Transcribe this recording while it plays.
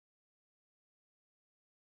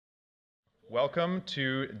Welcome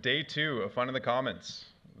to day 2 of Fun in the Commons.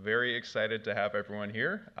 Very excited to have everyone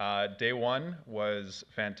here. Day 1 was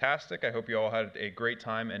fantastic. I hope you all had a great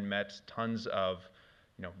time and met tons of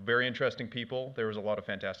very interesting people. There was a lot of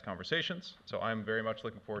fantastic conversations. So I'm very much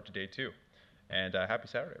looking forward to day 2. And happy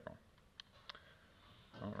Saturday,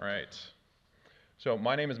 everyone. All right. So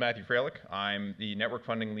my name is Matthew Frehlich. I'm the network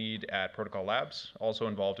funding lead at Protocol Labs, also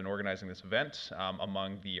involved in organizing this event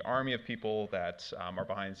among the army of people that are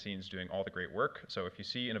behind the scenes doing all the great work. So if you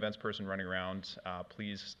see an events person running around,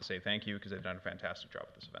 please say thank you because they've done a fantastic job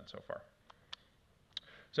at this event so far.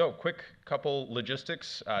 So quick couple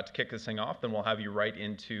logistics to kick this thing off, then we'll have you right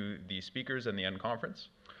into the speakers and the end conference.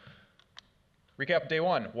 Recap day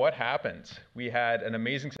 1, what happened? We had an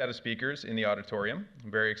amazing set of speakers in the auditorium. I'm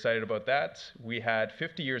very excited about that. We had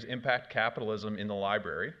 50 years impact capitalism in the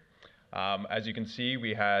library. As you can see,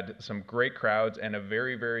 we had some great crowds and a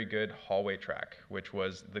very, very good hallway track, which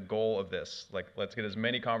was the goal of this. Let's get as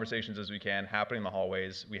many conversations as we can happening in the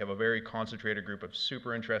hallways. We have a very concentrated group of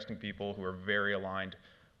super interesting people who are very aligned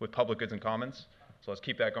with public goods and commons. So let's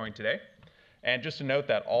keep that going today. And just to note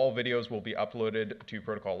that all videos will be uploaded to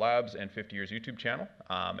Protocol Labs and 50 Years YouTube channel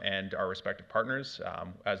and our respective partners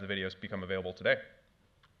as the videos become available today.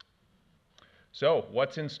 So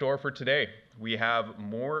what's in store for today? We have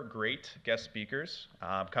more great guest speakers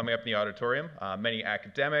coming up in the auditorium, many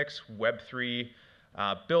academics, Web3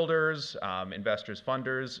 builders, investors,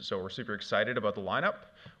 funders. So we're super excited about the lineup.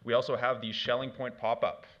 We also have the Shelling Point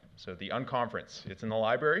pop-up. So the Unconference, it's in the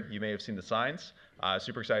library. You may have seen the signs.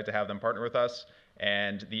 Super excited to have them partner with us.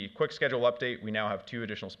 And the quick schedule update, we now have 2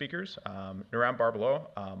 additional speakers. Naran Barbalo,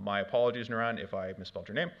 my apologies, Naran, if I misspelled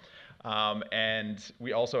your name. And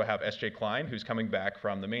we also have S.J. Klein, who's coming back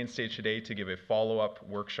from the main stage today to give a follow-up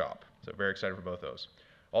workshop. So very excited for both those.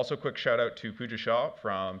 Also, quick shout out to Pooja Shah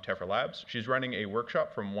from Tephra Labs. She's running a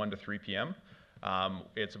workshop from 1 to 3 p.m.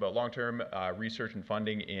 It's about long-term research and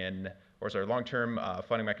funding long-term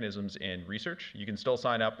funding mechanisms in research. You can still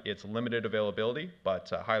sign up. It's limited availability,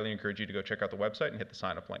 but highly encourage you to go check out the website and hit the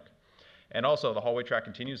sign-up link. And also, the hallway track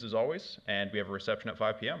continues as always, and we have a reception at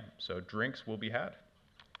 5 p.m., so drinks will be had.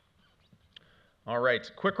 All right,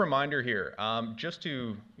 quick reminder here, just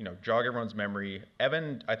to jog everyone's memory.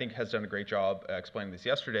 Evan, I think, has done a great job explaining this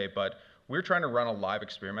yesterday, but we're trying to run a live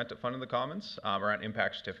experiment at Fun in the Commons around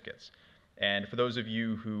impact certificates. And for those of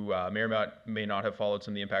you who may not have followed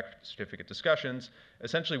some of the impact certificate discussions,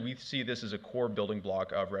 essentially we see this as a core building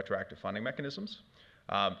block of retroactive funding mechanisms.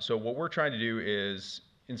 So what we're trying to do is,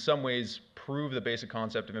 in some ways, prove the basic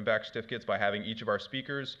concept of impact certificates by having each of our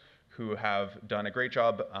speakers who have done a great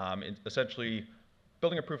job in essentially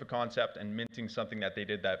building a proof of concept and minting something that they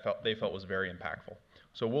did that they felt was very impactful.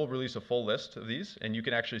 So we'll release a full list of these, and you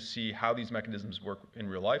can actually see how these mechanisms work in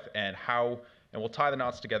real life and we'll tie the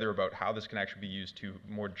knots together about how this can actually be used to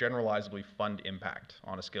more generalizably fund impact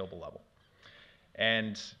on a scalable level.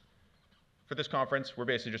 And for this conference, we're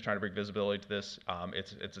basically just trying to bring visibility to this.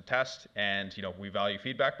 It's a test, and we value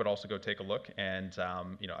feedback, but also go take a look. And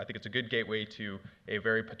I think it's a good gateway to a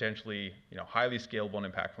very potentially highly scalable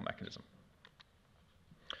and impactful mechanism.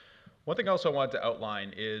 One thing also I wanted to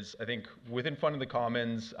outline is, I think within Fun in the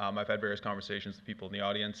Commons, I've had various conversations with people in the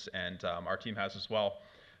audience, and our team has as well.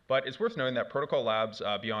 But it's worth noting that Protocol Labs,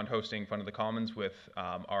 beyond hosting Fun in the Commons with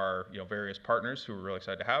our various partners who we're really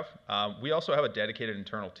excited to have, we also have a dedicated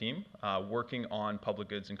internal team working on public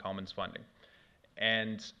goods and commons funding.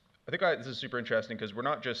 And I think this is super interesting because we're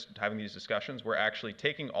not just having these discussions, we're actually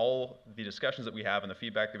taking all the discussions that we have and the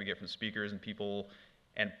feedback that we get from speakers and people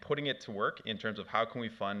and putting it to work in terms of how can we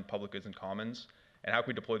fund public goods and commons and how can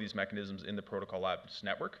we deploy these mechanisms in the Protocol Labs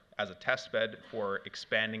network as a test bed for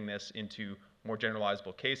expanding this into more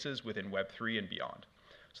generalizable cases within Web3 and beyond.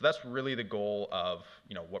 So that's really the goal of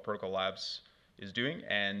what Protocol Labs is doing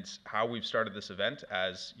and how we've started this event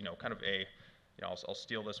as kind of a I'll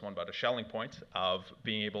steal this one, but a Shelling point of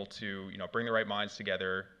being able to bring the right minds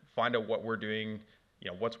together, find out what we're doing,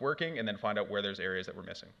 what's working, and then find out where there's areas that we're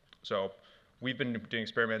missing. So we've been doing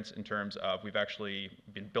experiments in terms of we've actually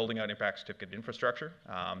been building out impact certificate infrastructure.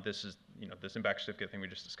 This is this impact certificate thing we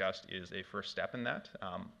just discussed is a first step in that,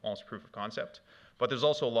 almost proof of concept. But there's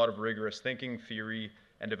also a lot of rigorous thinking, theory,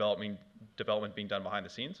 and development being done behind the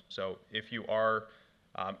scenes. So if you are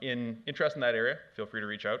interested in that area, feel free to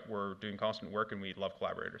reach out. We're doing constant work, and we love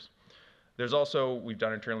collaborators. There's also, we've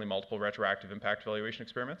done internally multiple retroactive impact evaluation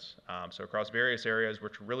experiments. So across various areas,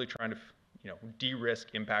 we're really trying to de-risk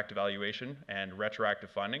impact evaluation and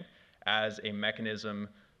retroactive funding as a mechanism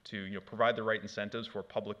to provide the right incentives for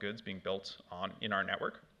public goods being built in our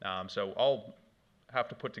network. So I'll have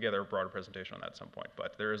to put together a broader presentation on that at some point,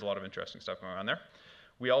 but there is a lot of interesting stuff going on there.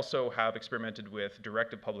 We also have experimented with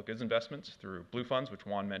directed public goods investments through blue funds, which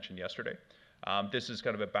Juan mentioned yesterday. This is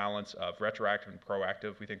kind of a balance of retroactive and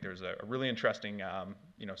proactive. We think there's a really interesting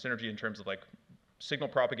synergy in terms of like signal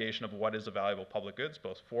propagation of what is a valuable public goods,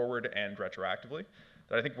 both forward and retroactively,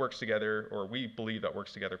 that I think works together, or we believe that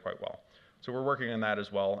works together quite well. So we're working on that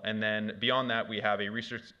as well. And then beyond that, we have a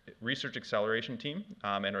research acceleration team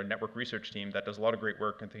and our network research team that does a lot of great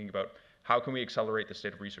work in thinking about how can we accelerate the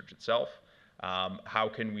state of research itself. How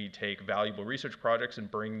can we take valuable research projects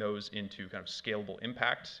and bring those into kind of scalable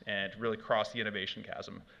impact and really cross the innovation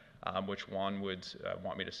chasm, which Juan would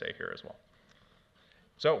want me to say here as well.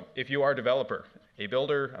 So if you are a developer, a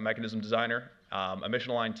builder, a mechanism designer, a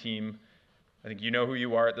mission-aligned team, I think you know who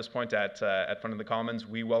you are at this point at Fund in the Commons.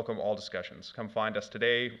 We welcome all discussions. Come find us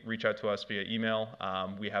today, reach out to us via email.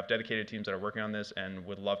 We have dedicated teams that are working on this and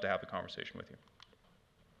would love to have the conversation with you.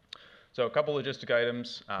 So a couple logistic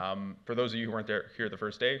items. For those of you who weren't here the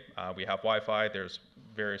first day, we have Wi-Fi. There's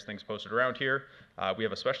various things posted around here. We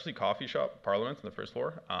have a specialty coffee shop, Parliament, on the first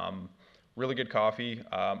floor. Really good coffee.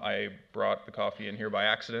 I brought the coffee in here by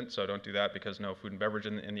accident, so don't do that because no food and beverage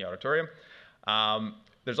in the auditorium.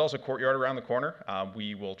 There's also Courtyard around the corner.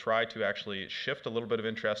 We will try to actually shift a little bit of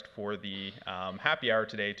interest for the happy hour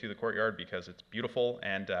today to the Courtyard because it's beautiful,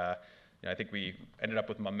 and I think we ended up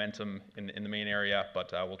with momentum in the main area,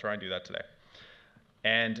 but we'll try and do that today.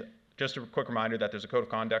 And just a quick reminder that there's a code of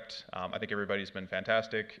conduct. I think everybody's been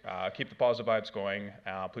fantastic. Keep the positive vibes going.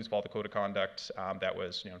 Please follow the code of conduct that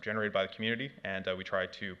was generated by the community, and we try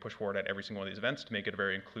to push forward at every single one of these events to make it a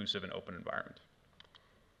very inclusive and open environment.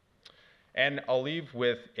 And I'll leave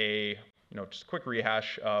with a just a quick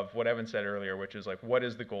rehash of what Evan said earlier, which is like, what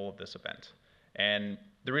is the goal of this event? And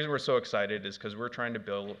the reason we're so excited is because we're trying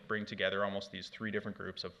to bring together almost these three different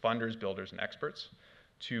groups of funders, builders, and experts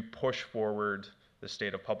to push forward the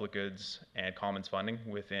state of public goods and commons funding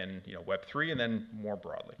within Web3 and then more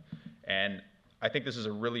broadly. And I think this is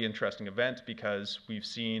a really interesting event because we've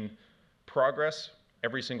seen progress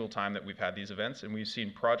every single time that we've had these events, and we've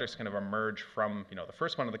seen projects kind of emerge from the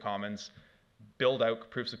first Fund of the Commons, build out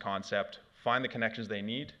proofs of concept, find the connections they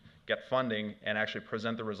need, get funding, and actually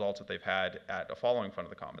present the results that they've had at a following Fund of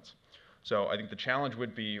the Commons. So I think the challenge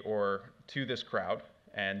would be, or to this crowd,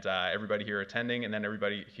 and everybody here attending, and then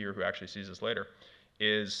everybody here who actually sees this later,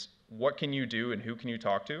 is what can you do and who can you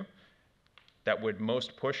talk to that would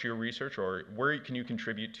most push your research, or where can you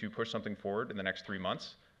contribute to push something forward in the next 3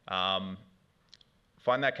 months?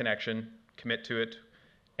 Find that connection, commit to it,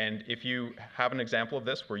 and if you have an example of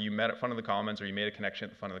this where you met at Fund of the Commons or you made a connection at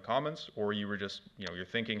the Fund of the Commons, or you were just, your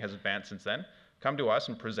thinking has advanced since then, come to us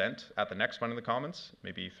and present at the next Fund of the Commons,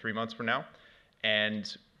 maybe 3 months from now,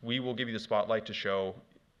 and we will give you the spotlight to show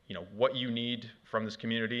what you need from this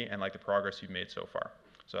community and like the progress you've made so far.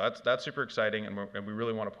 So that's super exciting, and we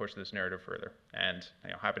really want to push this narrative further. And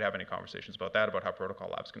happy to have any conversations about that, about how Protocol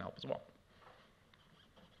Labs can help as well.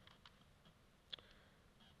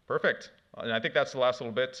 Perfect. And I think that's the last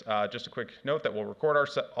little bit. Just a quick note that we'll record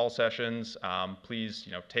all sessions. Please,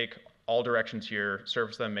 take all directions here,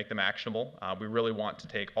 surface them, make them actionable. We really want to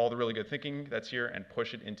take all the really good thinking that's here and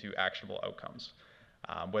push it into actionable outcomes.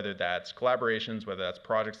 Whether that's collaborations, whether that's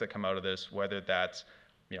projects that come out of this, whether that's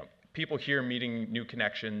people here meeting new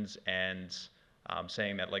connections and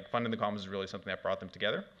saying that like Fund in the Commons is really something that brought them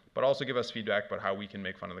together, but also give us feedback about how we can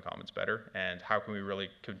make Fund in the Commons better and how can we really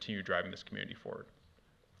continue driving this community forward.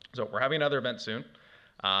 So we're having another event soon.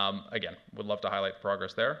 Again, would love to highlight the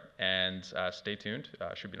progress there, and stay tuned.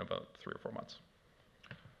 Should be in about 3 or 4 months.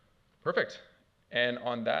 Perfect. And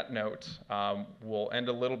on that note, we'll end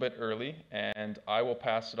a little bit early, and I will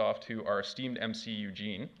pass it off to our esteemed MC,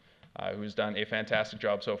 Eugene, who's done a fantastic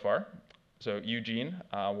job so far. So Eugene,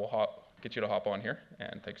 we'll get you to hop on here,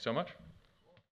 and thank you so much.